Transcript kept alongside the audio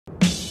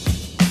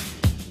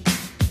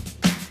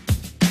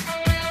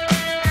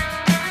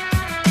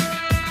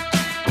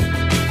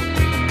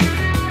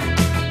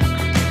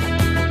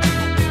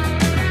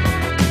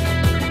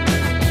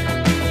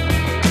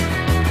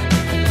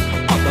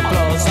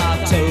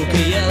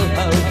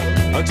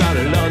down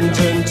in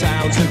London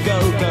town to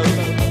go-go.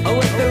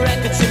 With the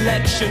record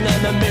selection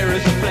and the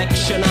mirror's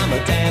reflection, I'm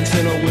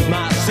dancing with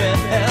myself.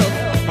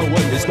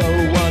 When there's no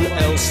one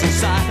else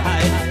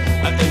inside,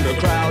 in the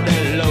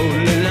crowded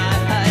lonely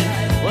night.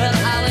 Well,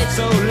 I wait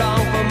so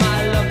long for my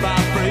love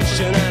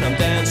vibration, and I'm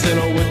dancing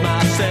with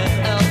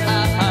myself.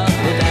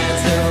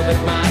 Dancing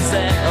with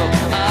myself.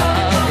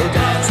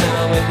 Dancing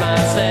with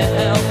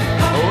myself.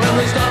 When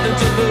there's nothing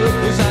to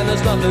lose and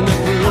there's nothing to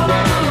prove,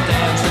 but I'm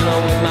dancing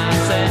with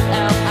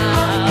myself.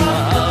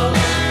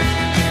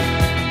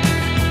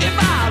 If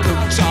I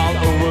looked all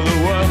over the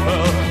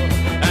world,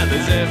 and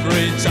there's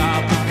every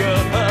type of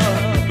girl,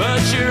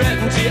 but you're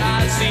empty,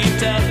 I see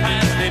to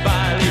pass me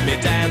by, leave me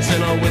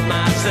dancing with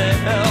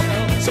myself.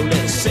 So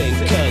let's sink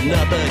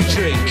another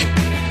drink,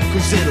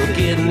 'cause it'll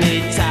give me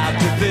time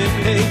to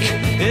think.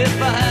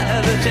 If I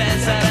had a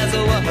chance, I'd ask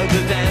a woman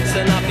to dance,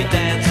 and I'll be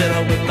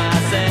dancing with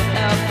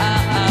myself.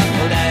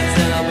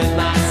 Dancing with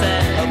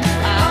myself.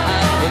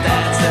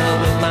 Dancing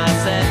with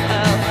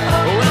myself.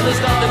 When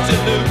there's nothing to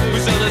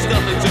lose and there's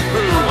nothing to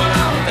prove, when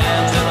I'm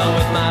dancing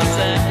with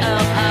myself.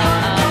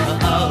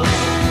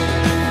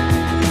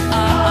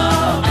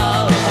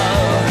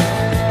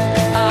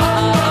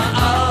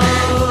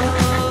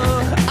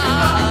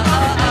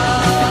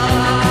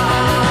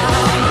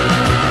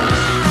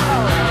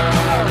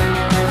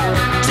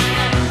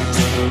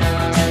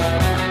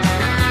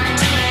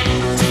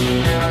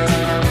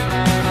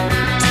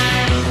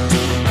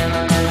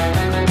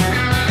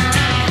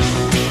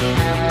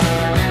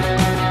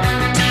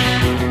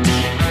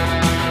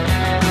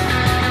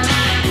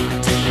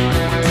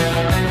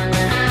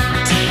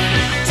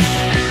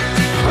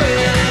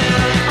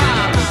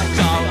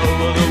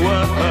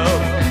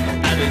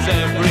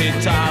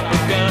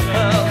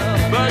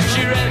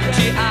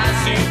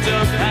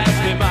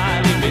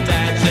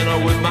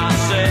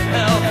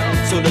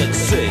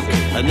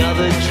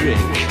 Another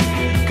drink,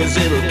 'cause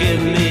it'll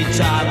give me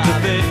time to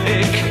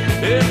think.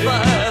 If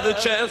I had the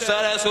chance,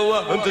 I'd ask a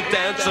woman to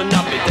dance, and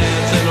I'll be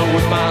dancing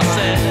with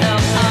myself.